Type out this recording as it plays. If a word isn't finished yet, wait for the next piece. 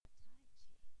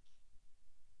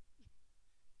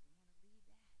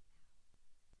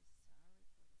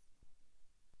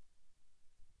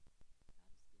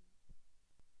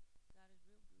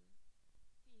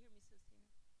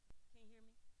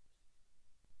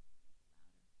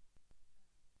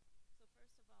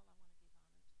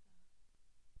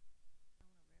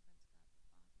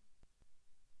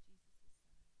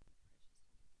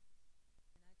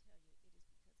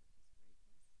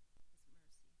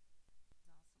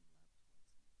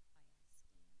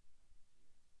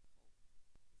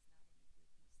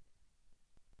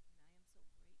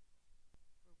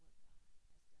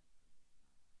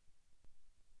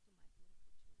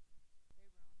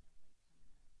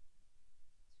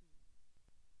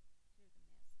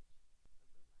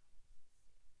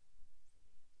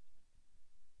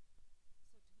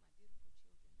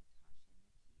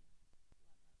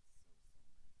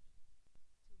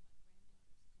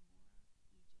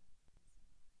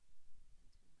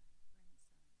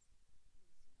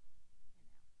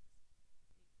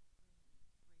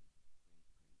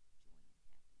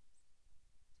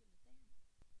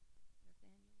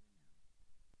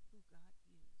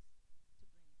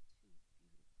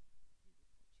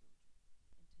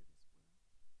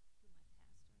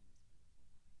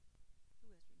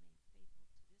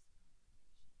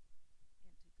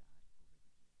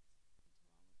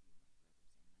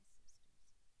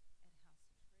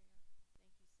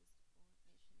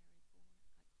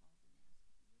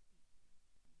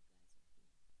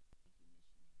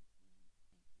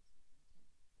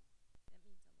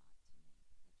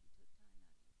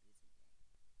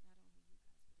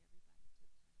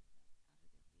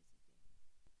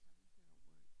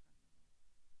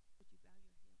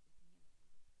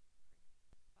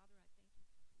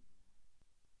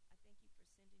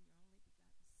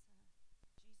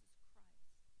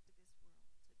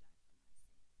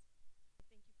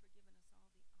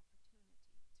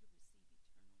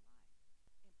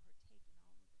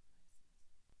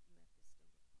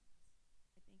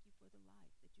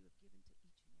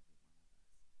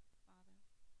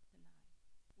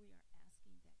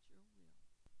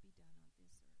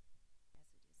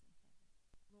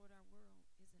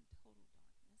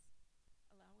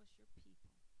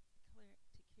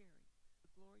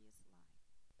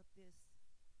this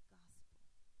gospel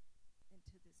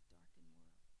into this darkened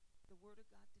world. The word of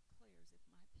God declares, if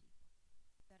my people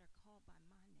that are called by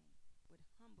my name would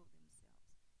humble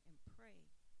themselves and pray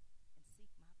and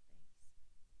seek my face,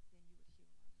 then you would heal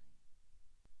our land.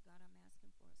 God, I'm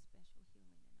asking for a special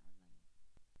healing in our land,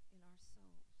 in our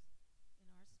souls,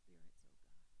 in our spirits, oh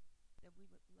God, that we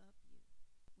would love you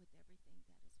with everything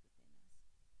that is within us.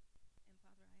 And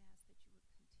Father, I ask that you would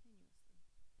continuously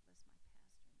bless my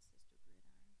pastor and sister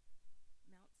Gridiron,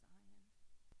 Mount Zion,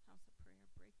 House of Prayer,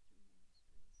 Breakthrough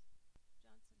Ministries,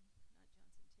 Tiffin,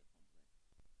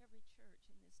 every church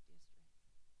in this district.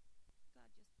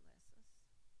 God, just bless us.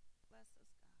 Bless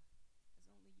us, God, as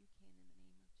only you can in the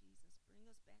name of Jesus. Bring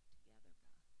us back together,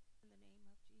 God, in the name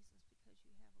of Jesus, because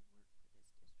you have a work for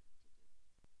this district to do.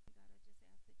 And God, I just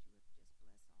ask that you would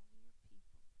just bless all of your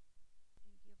people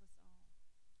and give us all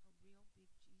a real big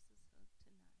Jesus hug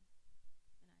tonight.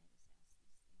 And I just ask these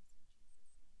things in Jesus'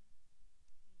 name.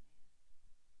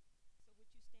 Amen. So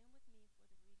would you stand with me for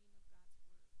the reading of God's word?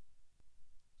 Turn with me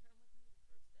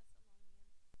to 1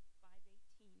 Thessalonians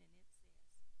 5:18, and it says,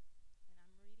 and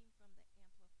I'm reading from the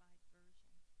Amplified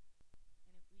Version,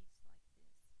 and it reads like this.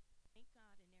 Thank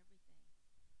God in everything,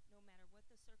 no matter what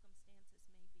the circumstances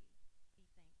may be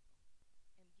thankful,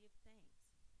 and give thanks,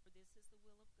 for this is the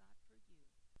will of God for you,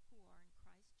 who are in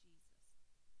Christ Jesus,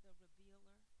 the revealer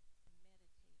and meditator of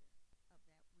that will.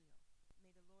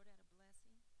 May the Lord add a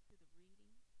blessing to the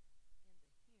reading and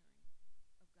the hearing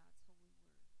of God's holy word.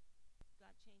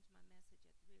 God changed my message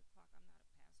at 3 o'clock. I'm not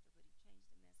a pastor, but he changed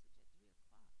the message at 3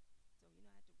 o'clock. So, I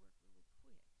had to work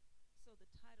really quick. So the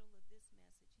title of this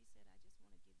message, he said, I just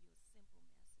want to give you a simple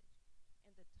message.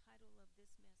 And the title of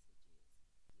this message is, Give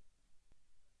Thanks.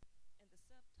 And the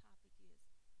subtopic is,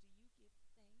 do you give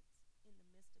thanks in the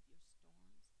midst of your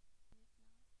storms? And if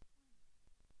not, why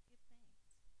not? Give thanks.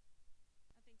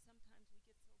 I think sometimes we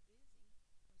get so busy, or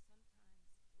sometimes life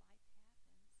happens,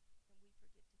 and we forget to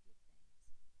give thanks.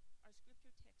 Our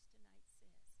scripture text tonight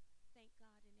says, thank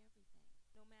God in everything,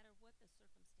 no matter what the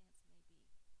circumstance may be.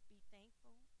 Be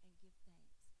thankful and give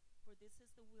thanks, for this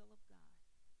is the will of God.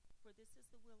 For this is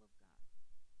the will of God,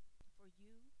 for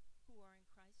you who are in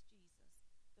Christ Jesus,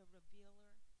 the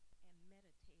revealer and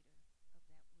meditator of that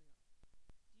will.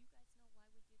 Do you guys know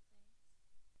why we give thanks?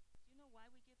 Do you know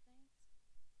why we give thanks?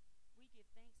 We give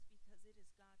thanks because it is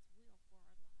God's will for our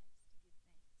lives to give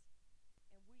thanks.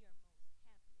 And we are most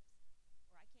happiest,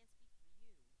 or I can't speak for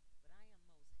you, but I am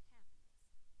most happiest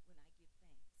when I give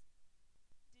thanks.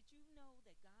 Did you know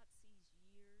that God sees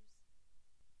years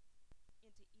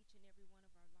into each and every one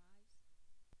of our lives?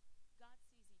 God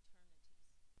sees eternities.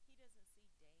 He doesn't see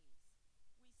days.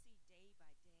 We see day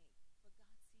by day, but God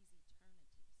sees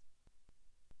eternities.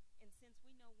 And since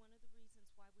we know one of the reasons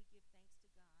why we give thanks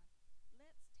to God,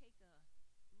 let's take a look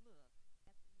at the meaning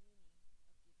of giving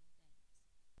thanks.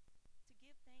 To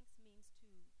give thanks means to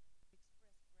express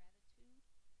gratitude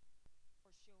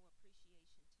or show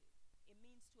appreciation to. It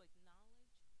means to acknowledge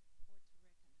or to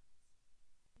recognize.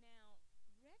 Now,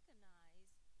 recognize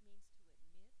means to admit,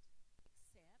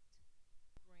 accept, grant,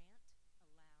 allow,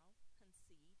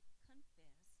 concede,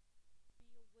 confess,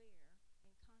 be aware, and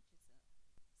conscious of.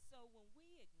 So when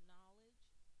we acknowledge,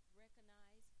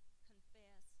 recognize,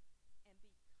 confess, and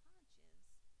be conscious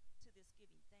to this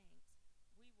giving thanks,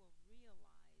 we will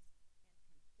realize and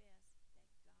confess that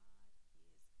God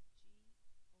is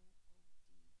G-O-O-D,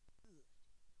 good.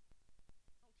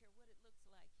 I don't care what it looks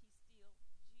like, he's still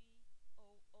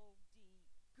G-O-O-D,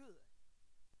 good.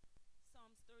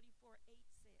 Psalms 34:8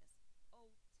 says,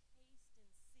 oh, taste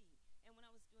and see. And when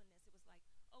I was doing this, it was like,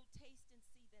 oh, taste and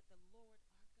see that the Lord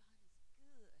our God is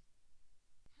good.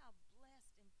 How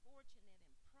blessed and fortunate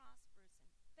and prosperous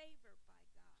and favored by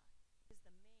God is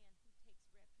the man who takes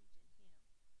refuge in him.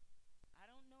 I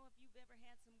don't know if you've ever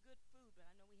had some good food, but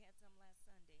I know we had some last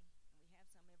Sunday, and we have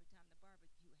some every time the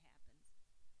barbecue happens.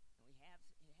 And we have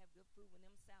good food when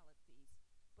them salad feasts.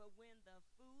 But when the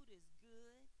food is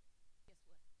good, guess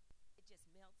what? It just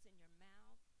melts in your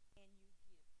mouth, and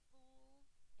you get full,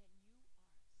 and you are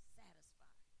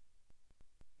satisfied.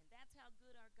 And that's how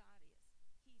good our God is.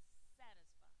 He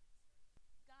satisfies.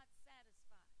 God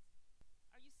satisfies.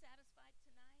 Are you satisfied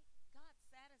tonight? God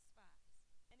satisfies.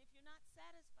 And if you're not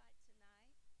satisfied tonight,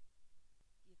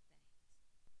 give thanks.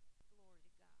 Glory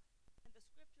to God. And the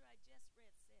scripture I just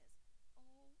read says,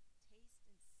 oh, taste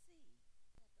and see that the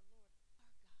Lord our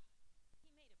God. He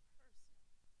made it personal.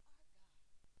 Our God.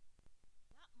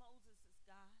 Not Moses'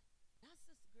 God. Not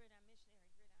Sister Gridiron,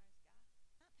 Missionary Gridiron's God.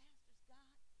 Not Pastor's God.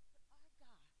 But our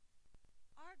God.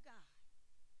 Our God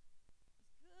is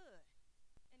good.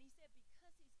 And he said,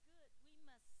 because he's good, we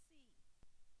must see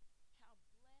how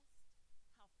blessed,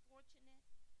 how fortunate fortunate,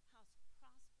 how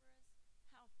prosperous,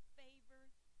 how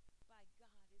favored by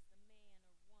God is the man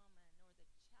or woman or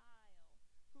the child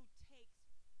who takes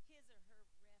his or her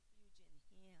refuge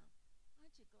in him.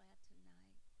 Aren't you glad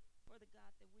tonight for the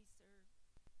God that we serve?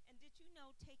 And did you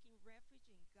know taking refuge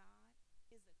in God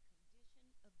is a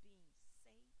condition of being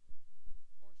safe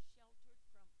or sheltered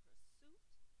from pursuit,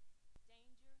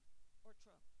 danger, or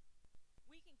trouble?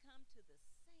 We can come to the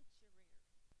sanctuary,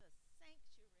 the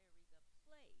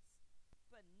place,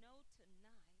 but know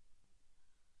tonight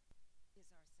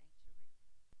is our sanctuary.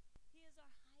 He is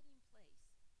our hiding place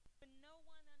when no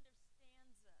one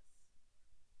understands us.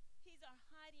 He's our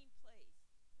hiding place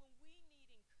when we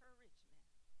need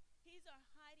encouragement. He's our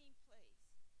hiding place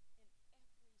in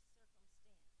every circumstance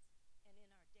and in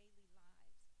our daily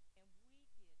lives.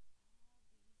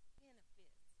 And we get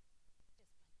all these benefits just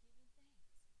by giving thanks.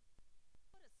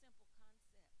 What a simple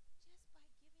concept, just by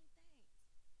giving thanks.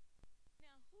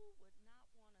 Now, who would not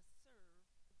want to serve a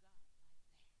God like that?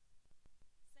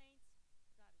 Saints,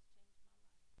 God has changed my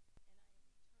life, and I am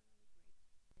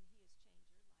eternally grateful. And he has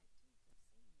changed your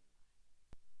life too, because seeing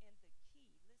your life. And the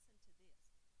key, listen to this,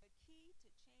 the key to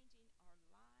changing our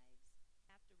lives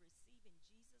after receiving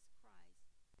Jesus Christ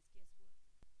is, guess what?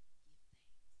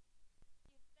 Give thanks.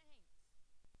 Give thanks.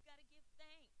 You got to give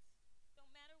thanks.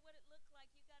 Don't matter what it looks like,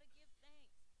 you got to give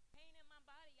thanks. Pain in my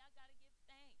body, I got to give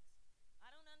thanks. I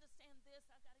don't understand this,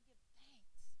 I got to give thanks.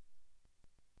 Give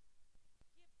thanks.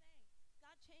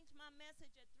 God changed my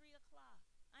message at 3 o'clock.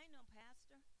 I ain't no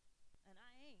pastor, and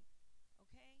I ain't,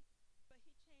 okay? But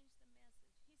he changed the message.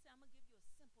 He said, I'm going to give you a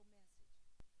simple message.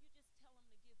 You just tell them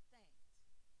to give thanks.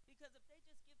 Because if they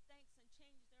just give thanks and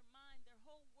change their mind, their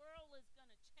whole world is going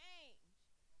to change.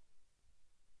 It's going to change.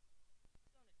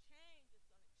 It's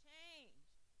going to change.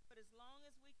 But as long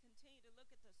as we continue to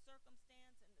look at the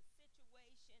circumstance and the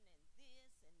situation and this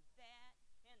and that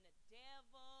and the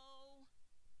devil,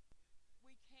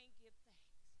 we can't give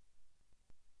thanks.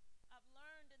 I've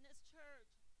learned in this church,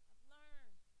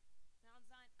 Mount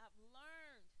Zion, I've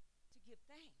learned to give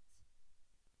thanks.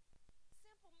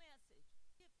 Simple message.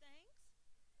 Give thanks.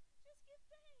 Just give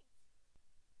thanks.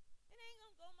 It ain't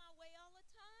going to go my way all the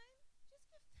time. Just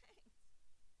give thanks.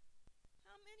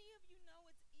 How many of you know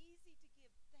it's easy to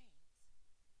give thanks?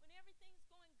 When everything's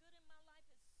going good in my life,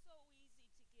 it's so easy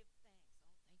to give thanks.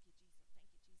 Oh, thank you, Jesus.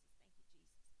 Thank you, Jesus. Thank you,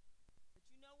 Jesus. But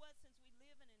you know what? Since we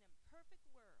live in an imperfect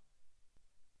world,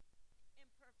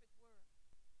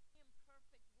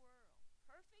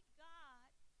 perfect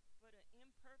God, but an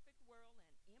imperfect world and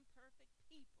imperfect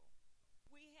people,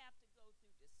 we have to go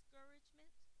through discouragement,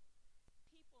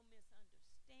 people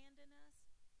misunderstanding us.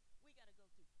 We got to go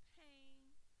through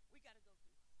pain. We got to go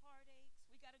through heartaches.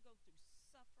 We got to go through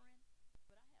suffering.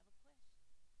 But I have a question.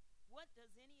 What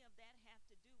does any of that have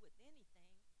to do with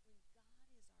anything when God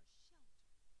is our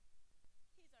shelter?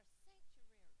 He's our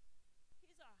sanctuary.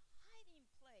 He's our hiding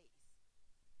place.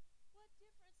 What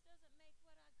difference does it make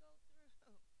what I go through?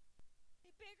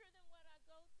 He's bigger than what I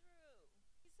go through.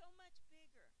 He's so much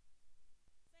bigger.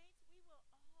 Saints, we will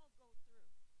all go through.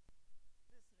 Listen to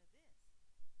this.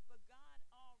 But God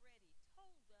already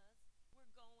told us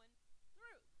we're going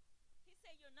through. He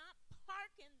said you're not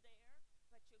parking there,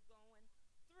 but you're going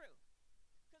through.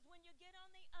 Because when you get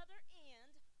on the other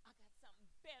end, I got something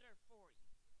better for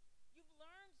you. You've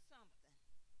learned something.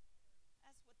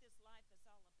 That's what this life is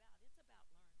all about. It's about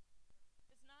learning.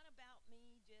 It's not about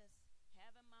me just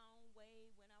having my own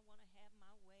way when I want to have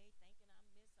my way, thinking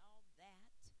I miss all that.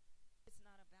 It's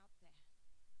not about that.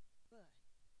 But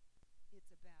it's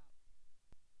about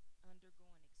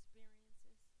undergoing experiences.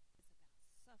 It's about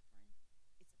suffering. It's about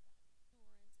endurance.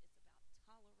 It's about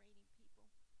tolerating people.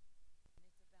 And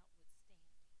it's about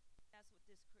withstanding. That's what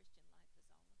this Christian life is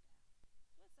all about.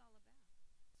 That's what it's all about.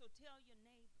 So tell your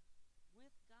neighbor,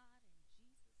 with God and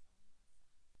Jesus on my side,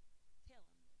 tell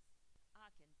him this. I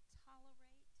can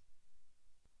tolerate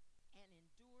and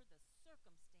endure the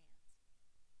circumstance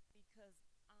because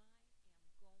I am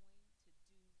going to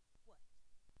do what?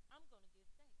 I'm going to give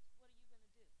thanks. What are you going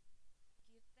to do?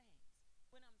 Give thanks.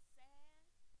 When I'm sad,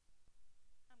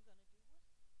 I'm going to do what?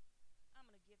 I'm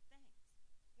going to give thanks.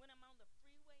 When I'm on the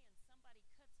freeway and somebody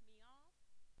cuts me off,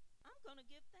 I'm going to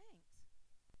give thanks.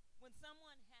 When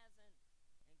someone has an,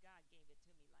 and God gave it to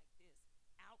me like this,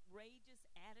 outrageous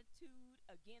attitude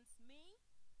against me,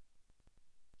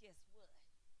 guess what?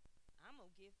 I'm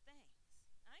going to give thanks.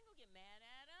 I ain't going to get mad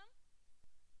at them.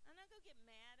 I'm not going to get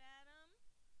mad at them.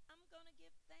 I'm going to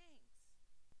give thanks.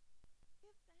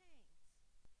 Give thanks.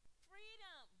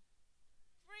 Freedom.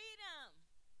 Freedom.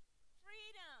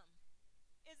 Freedom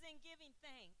is in giving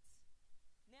thanks.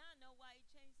 Now I know why he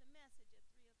changed the message at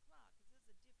 3 o'clock, because it's a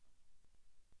different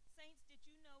one. Saints, did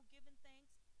you know giving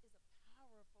thanks is a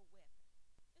powerful weapon?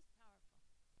 It's powerful.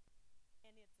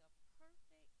 And it's a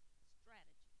perfect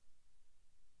strategy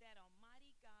that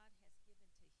Almighty God has given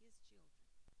to his children.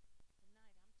 Tonight I'm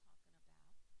talking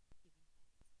about giving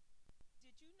thanks.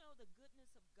 Did you know the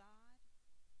goodness of God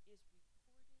is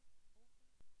recorded over and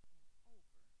over in this book,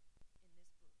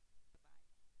 the Bible?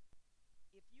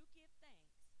 If you give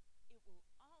thanks, it will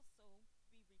also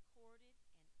be recorded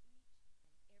in each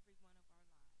and every one of our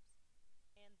lives.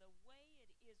 And the way it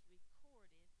is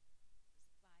recorded is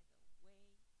by the way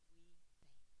we think.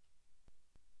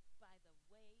 By the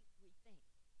way we think.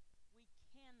 We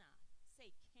cannot,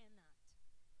 say cannot,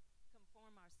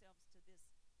 conform ourselves to this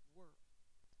world.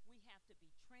 We have to be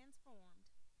transformed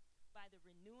by the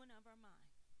renewing of our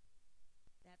mind.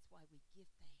 That's why we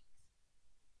give thanks.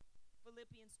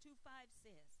 Philippians 2:5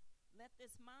 says, "Let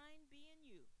this mind be in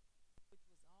you, which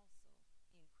was also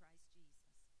in Christ Jesus."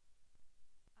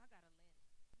 I got to let it.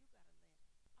 You got to let it. All of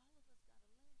us got to let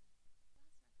it.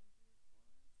 God's not going to do it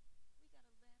for us. We got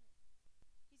to let it.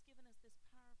 He's given us this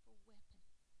powerful weapon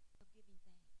of giving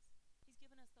thanks. He's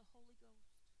given us the Holy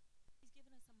Ghost. He's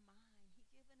given us a mind. He's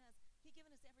given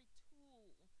us every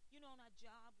tool. You know, on our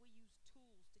job, we use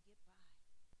tools to get by.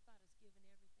 God has given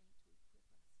everything to equip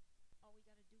us. All we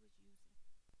got to do is use it.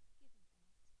 Give him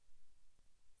thanks.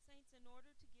 Saints, in order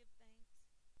to give thanks,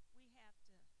 we have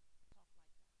to talk like God.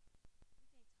 We can't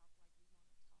talk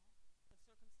like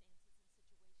we want to talk. When circumstances and situations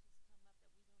come up that we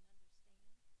don't understand, we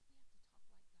have to talk like God.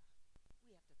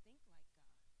 We have to think like God.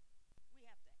 We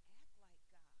have to act like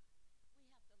God. We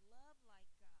have to love like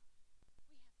God. We have to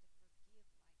forgive like God. We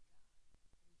have to be merciful like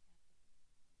God.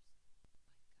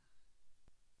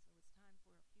 So it's time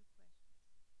for a few questions.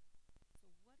 So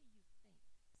what do you think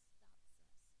stops us from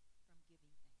giving thanks? What do you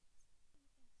think stops us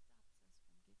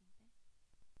from giving thanks?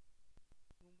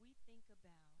 When we think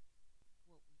about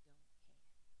what we don't have,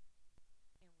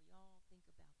 and we all think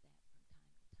about that from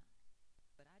time to time.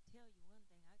 But I tell you one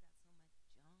thing, I got so much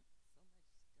junk,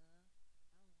 so much stuff. I don't want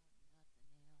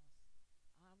nothing else.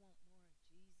 I want more of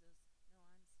Jesus. No,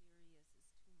 I'm serious.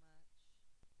 It's too much.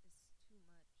 It's too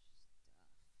much stuff. I don't want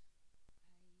any more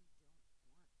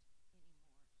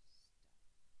stuff.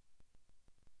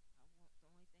 The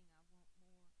only thing I want more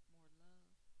love for mankind, more grace, more humanity, more mercy. Saints, there's people hurting out there. But if I can't give thanks and get out of myself, I'm not going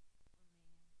to be able to help them.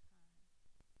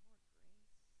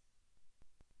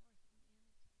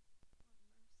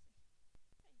 And you know what?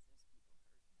 We exemplify giving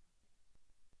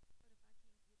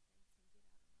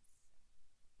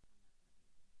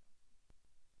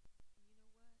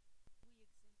thanks when we help people. We're thanking God because it's only by his grace and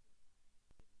his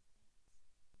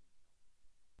mercy that that's not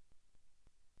me. So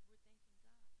I thank him and I praise him.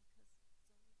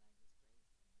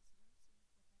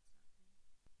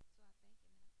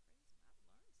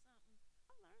 I've learned something.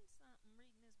 I learned something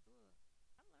reading this book.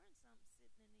 I learned something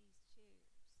sitting in these chairs.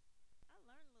 I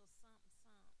learned a little something. Yeah, I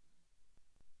learned something. I'm learning how to be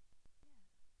a victorious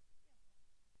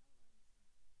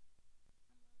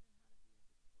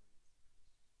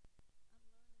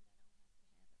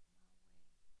Christian. I'm learning that I don't have to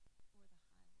have it my way or the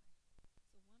highway.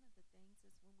 So one of the things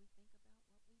is when we think about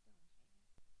what we don't have,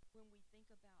 when we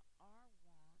think about our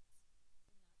wants and not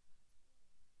God's will in our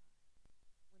lives,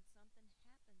 when something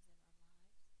happens in our lives that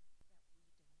we don't like,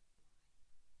 in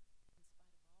spite of all these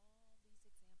examples I have given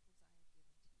to you,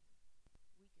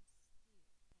 we can still have thankful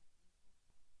hearts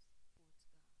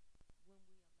towards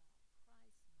God when we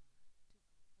allow Christ's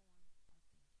mind to conform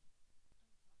our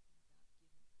thinking.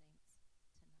 I'm talking about giving thanks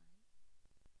tonight.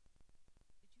 Did you know that we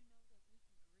can grieve and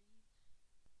still be thankful?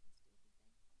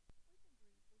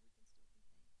 We can grieve,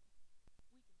 but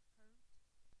we can still be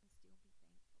thankful. We can hurt and still be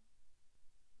thankful.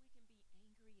 We can be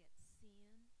angry at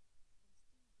sin and still be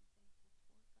thankful toward God.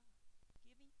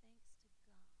 Giving thanks to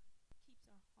God keeps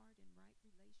our heart in right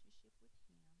relationship with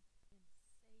him and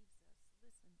saves us,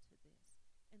 listen to this,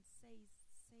 and saves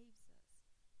us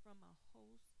from a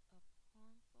host of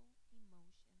harmful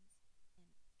emotions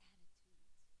and attitudes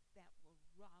that will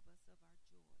rob us of our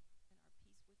joy and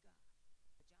our peace with God.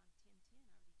 John 10:10 already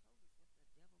told us what the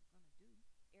devil's going to do.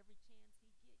 Every chance he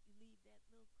get, you leave that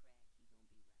little crack, he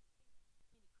going to be right there. Any crack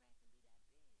can be that big.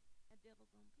 That devil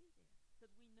going to be there.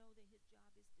 Because we know that his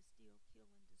job is to steal, kill,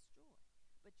 and destroy.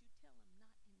 But you tell him,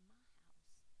 not in my house,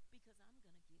 because I'm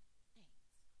going to give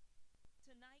thanks.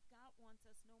 Tonight, God wants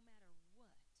us, no matter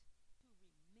what, to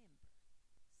remember.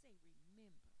 Say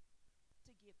remember.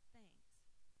 To give thanks. For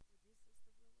this is the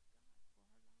will of God for our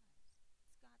lives.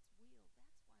 It's God's will.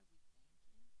 That's why we thank him.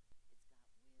 It's God's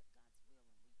will, and we feel good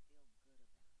about it.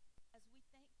 As we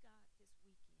thank God this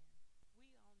weekend,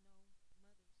 we all know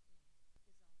Mother's Day is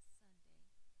on Sunday,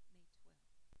 May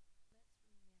 12th.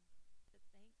 Let's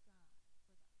remember to thank God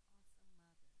for the awesome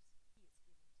mothers he has given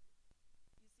to us.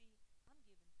 You see, I'm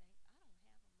giving thanks. I don't have a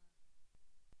mother.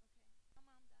 Okay?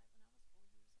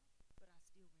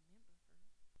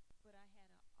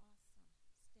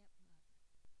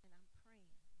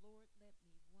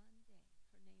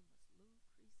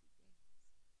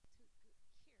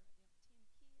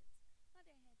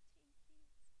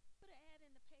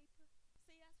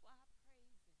 That's why I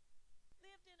praise him.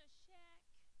 Lived in a shack.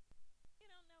 You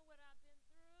don't know what I've been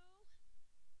through.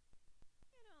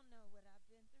 You don't know what I've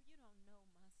been through. You don't know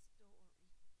my story.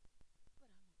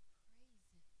 But I'm going to praise him because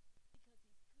he's good.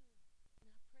 And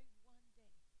I pray one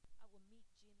day I will meet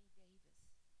Jimmy Davis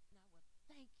and I will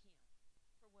thank him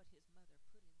for what his mother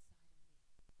put inside of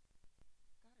me.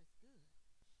 God is good.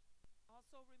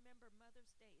 Also remember,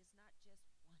 Mother's Day is not just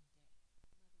one day. Mother's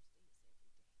Day is every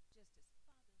day. Just as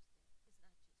Father's Day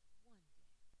is not just one day.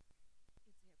 It's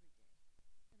every day.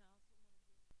 And I also want to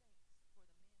give thanks for the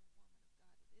man and woman of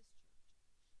God of this church,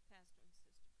 Pastor and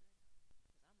Sister Greta,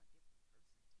 because I'm a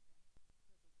different person today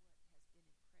because of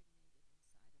what has been impregnated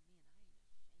inside of me, and I ain't ashamed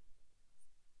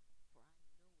of the gospel, for I know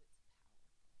it's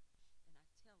powerful, and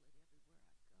I tell it everywhere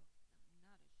I go, and I'm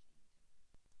not ashamed of it.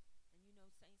 And you know,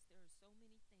 saints, there are so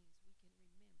many things we can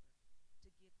remember to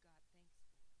give God thanks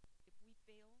for. If we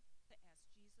fail to ask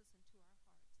Jesus into our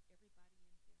hearts, everybody in here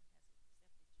has accepted Jesus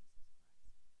Christ.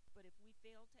 But if we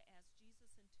fail to ask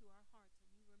Jesus into our hearts, and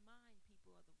you remind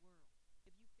people of the world,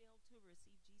 if you fail to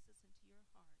receive Jesus into your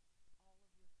heart, all of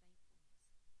your thankfulness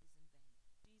is in vain.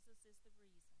 Jesus is the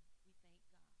reason we thank God.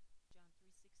 John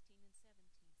 3:16 and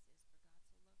 17 says,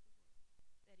 "For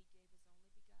God so loved the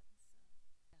world,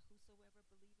 that he gave his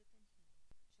only begotten Son,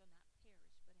 that whosoever believeth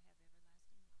in him shall not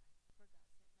perish, but have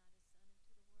everlasting life. For God sent not his Son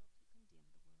into the world to condemn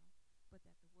the world, but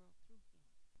that the world through him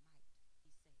might be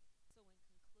saved." So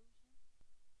in conclusion,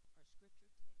 our scripture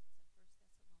text in 1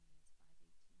 Thessalonians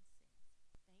 5:18 says,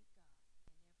 "Thank God in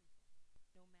everything,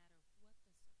 no matter what the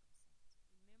circumstance."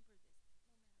 Remember this, no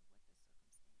matter what the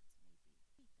circumstance may be.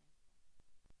 Be thankful.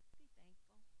 Be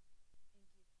thankful and give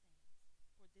thanks.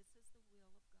 For this is the will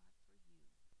of God for you,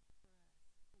 for us who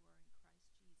are in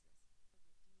Christ Jesus, the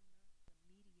Redeemer,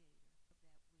 the mediator of that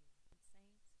will. And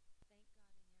saints, thank God in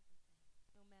everything.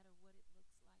 No matter what it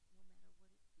looks like, no matter what it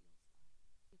feels like,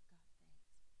 give God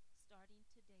thanks. Starting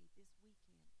today, this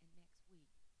weekend, and next week,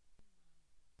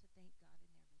 reminder to thank God in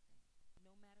everything,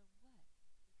 no matter what,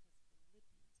 because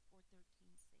Philippians 4:13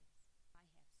 says, "I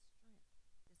have strength,"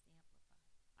 this amplified,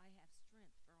 "I have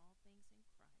strength for all things in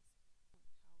Christ